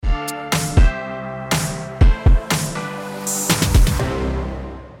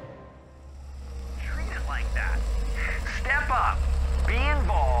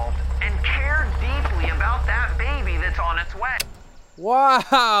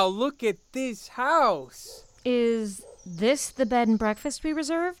Wow, look at this house. Is this the bed and breakfast we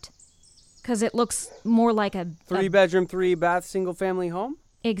reserved? Because it looks more like a... 3-bedroom, 3-bath, single-family home?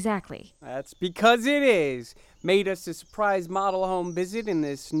 Exactly. That's because it is. Made us a surprise model home visit in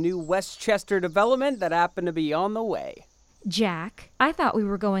this new Westchester development that happened to be on the way. Jack, I thought we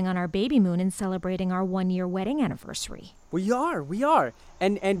were going on our baby moon and celebrating our 1-year wedding anniversary. We are.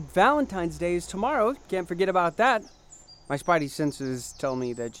 And Valentine's Day is tomorrow. Can't forget about that. My spidey senses tell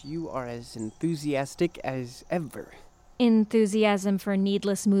me that you are as enthusiastic as ever. Enthusiasm for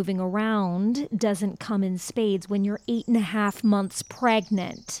needless moving around doesn't come in spades when you're 8.5 months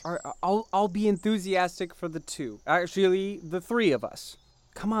pregnant. I'll be enthusiastic for the two. Actually, the three of us.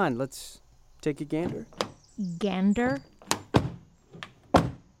 Come on, let's take a gander. Gander?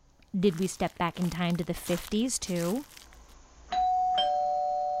 Did we step back in time to the 50s, too?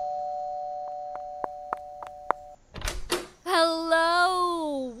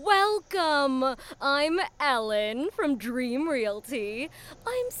 Hello! Welcome! I'm Ellen from Dream Realty.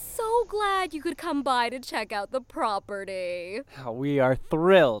 I'm so glad you could come by to check out the property. We are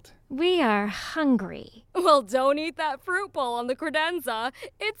thrilled. We are hungry. Well, don't eat that fruit bowl on the credenza.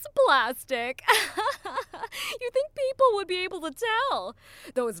 It's plastic. You think people would be able to tell?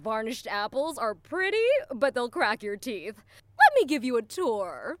 Those varnished apples are pretty, but they'll crack your teeth. Let me give you a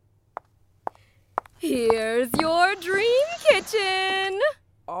tour. Here's your dream kitchen.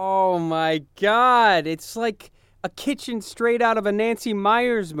 Oh my God, it's like a kitchen straight out of a Nancy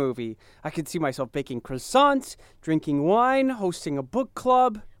Meyers movie. I could see myself baking croissants, drinking wine, hosting a book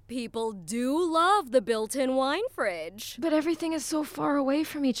club. People do love the built-in wine fridge. But everything is so far away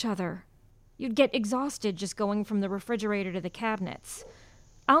from each other. You'd get exhausted just going from the refrigerator to the cabinets.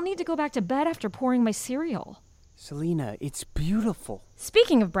 I'll need to go back to bed after pouring my cereal. Selena, it's beautiful.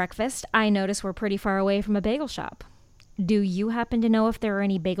 Speaking of breakfast, I notice we're pretty far away from a bagel shop. Do you happen to know if there are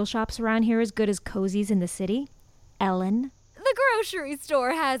any bagel shops around here as good as Cozy's in the city? Ellen? The grocery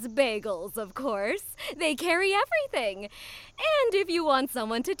store has bagels, of course. They carry everything. And if you want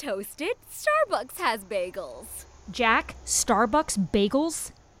someone to toast it, Starbucks has bagels. Jack, Starbucks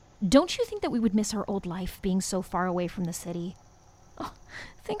bagels? Don't you think that we would miss our old life being so far away from the city? Oh,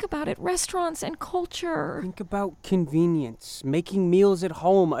 think about it, restaurants and culture. Think about convenience, making meals at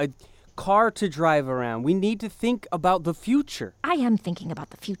home, a car to drive around. We need to think about the future. I am thinking about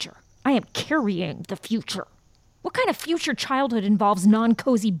the future. I am carrying the future. What kind of future childhood involves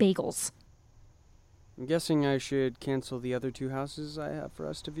non-cozy bagels? I'm guessing I should cancel the other 2 houses I have for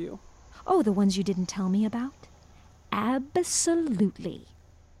us to view. Oh, the ones you didn't tell me about? Absolutely.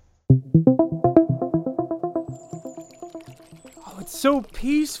 Oh, it's so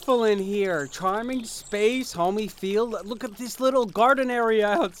peaceful in here. Charming space, homey feel. Look at this little garden area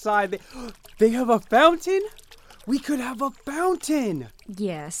outside. They have a fountain? We could have a fountain.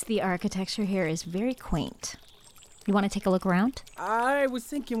 Yes, the architecture here is very quaint. You want to take a look around? I was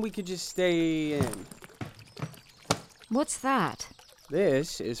thinking we could just stay in. What's that?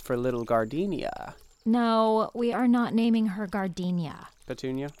 This is for little Gardenia. No, we are not naming her Gardenia.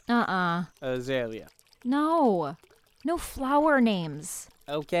 Petunia? Azalea. No. No flower names.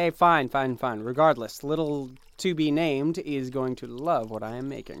 Okay, fine. Regardless, little to-be-named is going to love what I am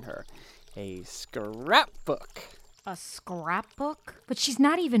making her. A scrapbook. A scrapbook? But she's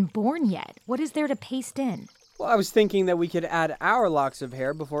not even born yet. What is there to paste in? Well, I was thinking that we could add our locks of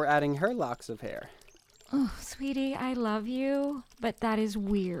hair before adding her locks of hair. Oh, sweetie, I love you, but that is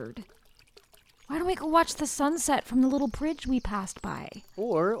weird. Why don't we go watch the sunset from the little bridge we passed by?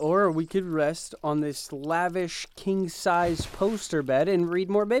 Or we could rest on this lavish king-size poster bed and read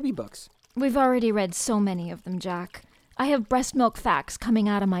more baby books. We've already read so many of them, Jack. I have breast milk facts coming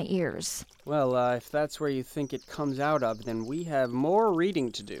out of my ears. Well, if that's where you think it comes out of, then we have more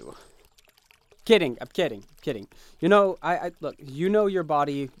reading to do. I'm kidding. You know, I look, you know your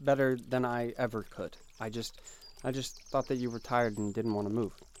body better than I ever could. I just thought that you were tired and didn't want to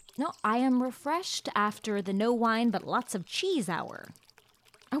move. No, I am refreshed after the no wine but lots of cheese hour.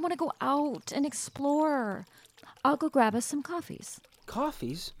 I want to go out and explore. I'll go grab us some coffees.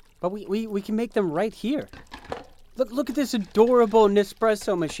 Coffees? But we can make them right here. Look at this adorable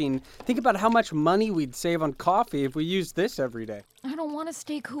Nespresso machine. Think about how much money we'd save on coffee if we used this every day. I don't want to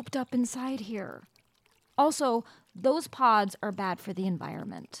stay cooped up inside here. Also, those pods are bad for the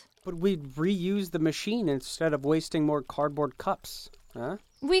environment. But we'd reuse the machine instead of wasting more cardboard cups, huh?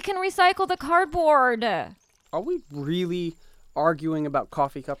 We can recycle the cardboard. Are we really arguing about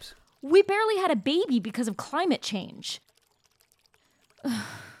coffee cups? We barely had a baby because of climate change.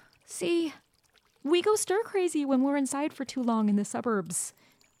 See, we go stir crazy when we're inside for too long in the suburbs.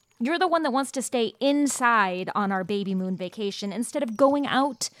 You're the one that wants to stay inside on our baby moon vacation instead of going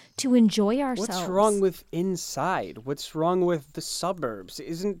out to enjoy ourselves. What's wrong with inside? What's wrong with the suburbs?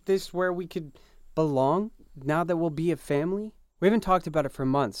 Isn't this where we could belong now that we'll be a family? We haven't talked about it for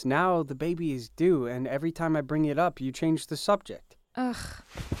months. Now the baby is due, and every time I bring it up, you change the subject. Ugh,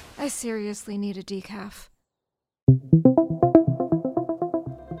 I seriously need a decaf.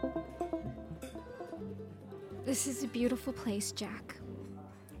 This is a beautiful place, Jack.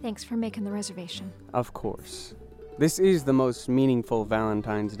 Thanks for making the reservation. Of course. This is the most meaningful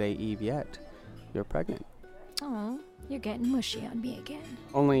Valentine's Day Eve yet. You're pregnant. Oh, you're getting mushy on me again.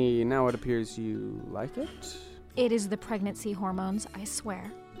 Only now it appears you like it? It is the pregnancy hormones, I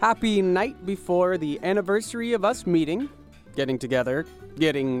swear. Happy night before the anniversary of us meeting, getting together,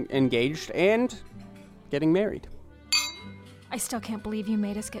 getting engaged, and getting married. I still can't believe you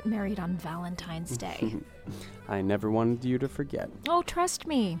made us get married on Valentine's Day. I never wanted you to forget. Oh, trust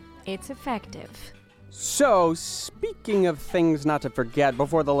me, it's effective. So, speaking of things not to forget,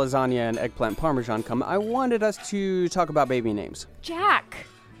 before the lasagna and eggplant parmesan come, I wanted us to talk about baby names. Jack,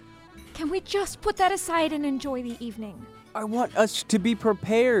 can we just put that aside and enjoy the evening? I want us to be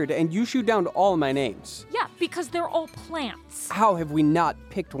prepared, and you shoot down all my names. Yeah, because they're all plants. How have we not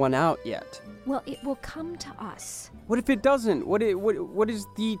picked one out yet? Well, it will come to us. What if it doesn't? What is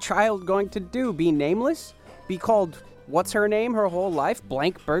the child going to do? Be nameless? Be called what's her name her whole life?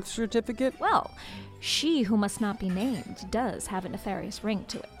 Blank birth certificate? Well, she who must not be named does have a nefarious ring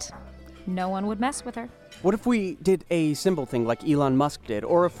to it. No one would mess with her. What if we did a symbol thing like Elon Musk did?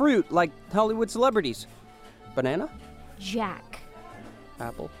 Or a fruit like Hollywood celebrities? Banana? Jack,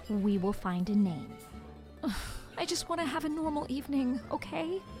 Apple? we will find a name. Ugh, I just want to have a normal evening,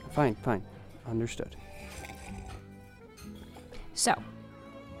 okay? Fine. Understood. So,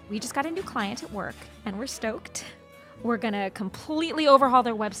 we just got a new client at work, and we're stoked. We're gonna completely overhaul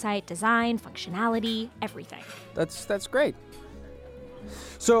their website, design, functionality, everything. That's great.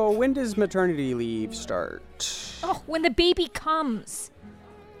 So when does maternity leave start? Oh, when the baby comes.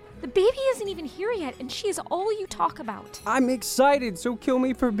 The baby isn't even here yet, and she is all you talk about. I'm excited, so kill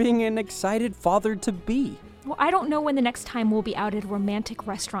me for being an excited father-to-be. Well, I don't know when the next time we'll be out at a romantic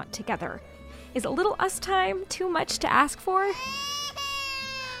restaurant together. Is a little us time too much to ask for?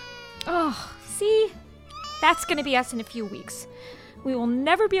 Oh, see? That's gonna be us in a few weeks. We will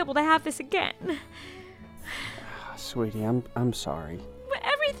never be able to have this again. Sweetie, I'm sorry. But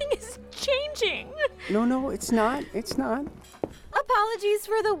everything is changing. No, it's not. It's not. Apologies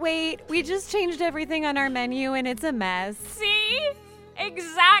for the wait. We just changed everything on our menu and it's a mess. See?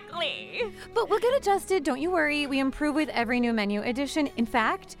 Exactly. But we'll get adjusted, don't you worry. We improve with every new menu addition. In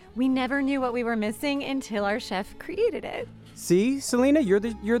fact, we never knew what we were missing until our chef created it. See, Selena, you're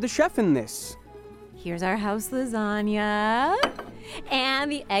the chef in this. Here's our house lasagna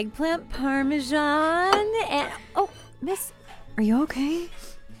and the eggplant parmesan and oh, miss, are you okay?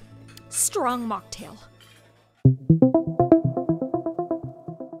 Strong mocktail.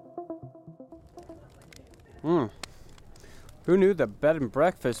 Who knew that bed and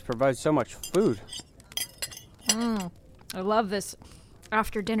breakfast provides so much food? I love this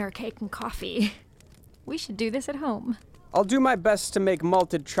after dinner cake and coffee. We should do this at home. I'll do my best to make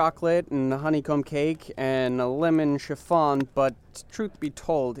malted chocolate and a honeycomb cake and a lemon chiffon, but truth be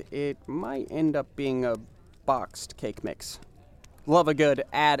told, it might end up being a boxed cake mix. Love a good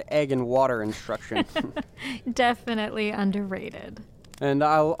add egg and water instruction. Definitely underrated. And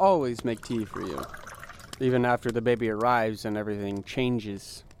I'll always make tea for you, even after the baby arrives and everything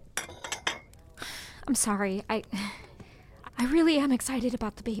changes. I'm sorry. I really am excited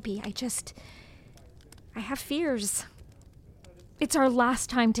about the baby. I have fears. It's our last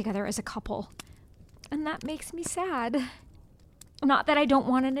time together as a couple, and that makes me sad. Not that I don't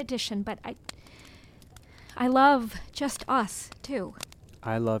want an addition, but I love just us, too.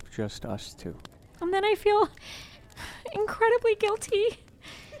 I love just us, too. And then I feel incredibly guilty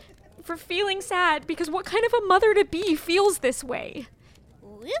for feeling sad, because what kind of a mother-to-be feels this way?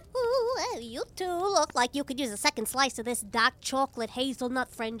 Woohoo! You two look like you could use a second slice of this dark chocolate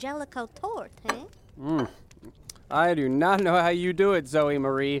hazelnut frangelico tort, eh? I do not know how you do it, Zoe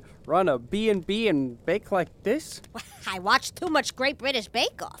Marie. Run a B&B and bake like this? I watched too much Great British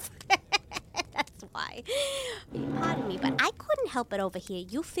Bake Off. That's why. Pardon me, but I couldn't help it over here.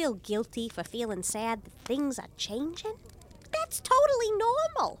 You feel guilty for feeling sad that things are changing? That's totally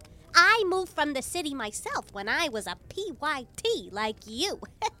normal. I moved from the city myself when I was a PYT like you.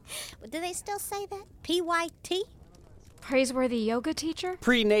 Do they still say that? PYT? Praiseworthy yoga teacher?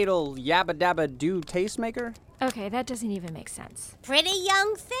 Prenatal yabba dabba do tastemaker? Okay, that doesn't even make sense. Pretty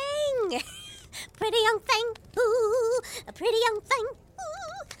young thing. Pretty young thing. Ooh, a pretty young thing.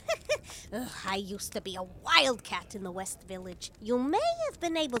 Ooh. Ugh, I used to be a wildcat in the West Village. You may have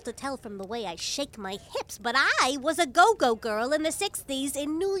been able to tell from the way I shake my hips, but I was a go-go girl in the 60s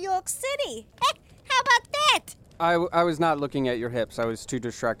in New York City. How about that? I was not looking at your hips. I was too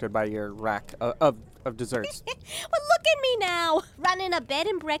distracted by your rack of desserts. Well, look at me now, running a bed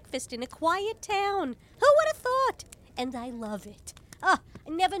and breakfast in a quiet town. Who would have thought? And I love it. Oh, I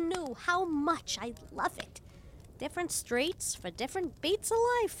never knew how much I love it. Different streets for different beats of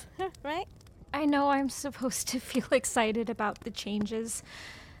life, right? I know I'm supposed to feel excited about the changes,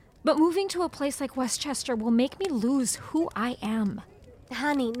 but moving to a place like Westchester will make me lose who I am.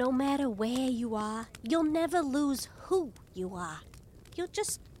 Honey, no matter where you are, you'll never lose who you are. You'll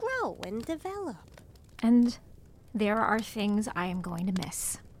just grow and develop. And there are things I am going to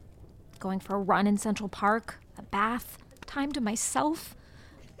miss. Going for a run in Central Park, a bath, time to myself,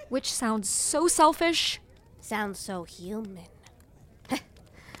 which sounds so selfish. Sounds so human.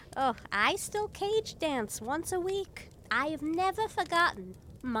 Oh, I still cage dance once a week. I have never forgotten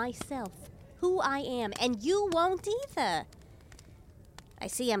myself, who I am, and you won't either. I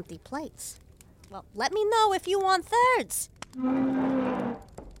see empty plates. Well, let me know if you want thirds.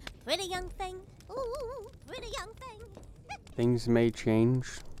 Pretty young thing. Ooh, pretty young thing. Things may change,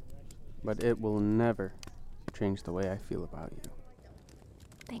 but it will never change the way I feel about you.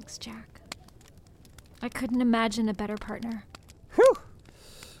 Thanks, Jack. I couldn't imagine a better partner. Whew!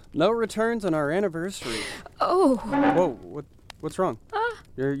 No returns on our anniversary. Oh, Whoa, what's wrong?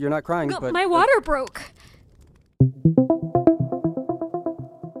 You're not crying, but... my water broke.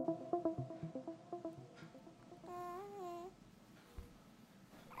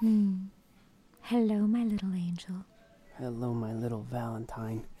 Hello, my little angel. Hello, my little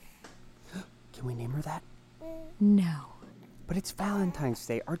Valentine. Can we name her that? No. But it's Valentine's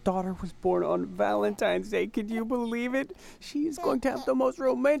Day. Our daughter was born on Valentine's Day. Can you believe it? She is going to have the most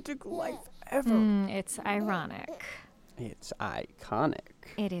romantic life ever. It's ironic. It's iconic.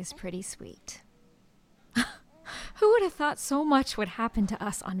 It is pretty sweet. Who would have thought so much would happen to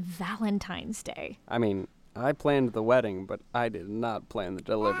us on Valentine's Day? I mean, I planned the wedding, but I did not plan the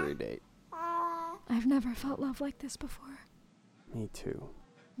delivery date. I've never felt love like this before. Me too.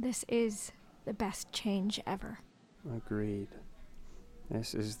 This is the best change ever. Agreed.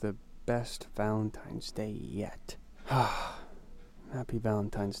 This is the best Valentine's Day yet. Happy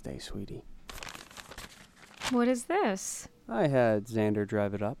Valentine's Day, sweetie. What is this? I had Xander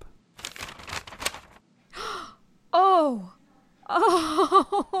drive it up. Oh,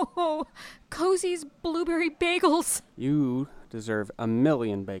 Cozy's blueberry bagels. You deserve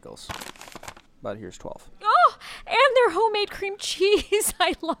 1,000,000 bagels. But here's 12. Oh, and their homemade cream cheese.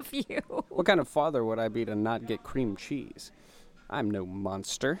 I love you. What kind of father would I be to not get cream cheese? I'm no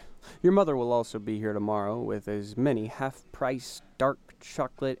monster. Your mother will also be here tomorrow with as many half-price dark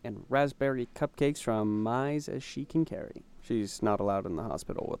chocolate and raspberry cupcakes from Mize as she can carry. She's not allowed in the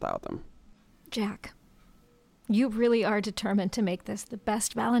hospital without them. Jack, you really are determined to make this the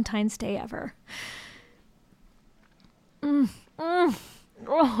best Valentine's Day ever.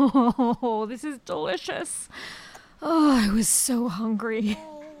 Oh, this is delicious. Oh, I was so hungry.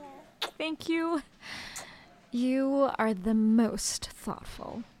 Thank you. You are the most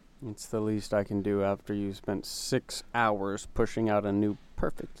thoughtful. It's the least I can do after you spent 6 hours pushing out a new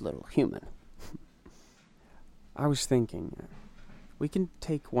perfect little human. I was thinking, we can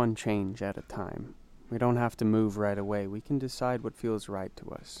take one change at a time. We don't have to move right away. We can decide what feels right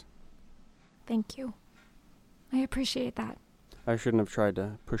to us. Thank you. I appreciate that. I shouldn't have tried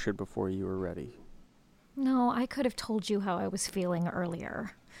to push it before you were ready. No, I could have told you how I was feeling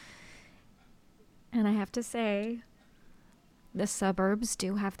earlier. And I have to say, the suburbs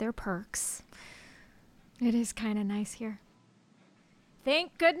do have their perks. It is kind of nice here.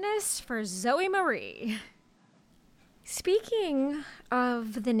 Thank goodness for Zoe Marie. Speaking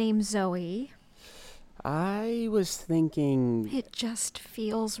of the name Zoe, I was thinking... it just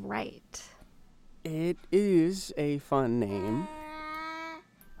feels right. It is a fun name.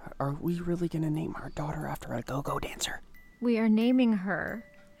 Are we really going to name our daughter after a go-go dancer? We are naming her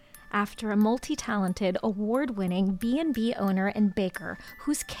after a multi-talented, award-winning B&B owner and baker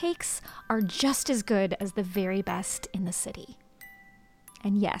whose cakes are just as good as the very best in the city.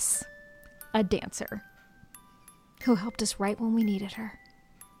 And yes, a dancer who helped us right when we needed her.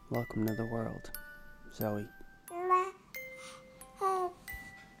 Welcome to the world, Zoe.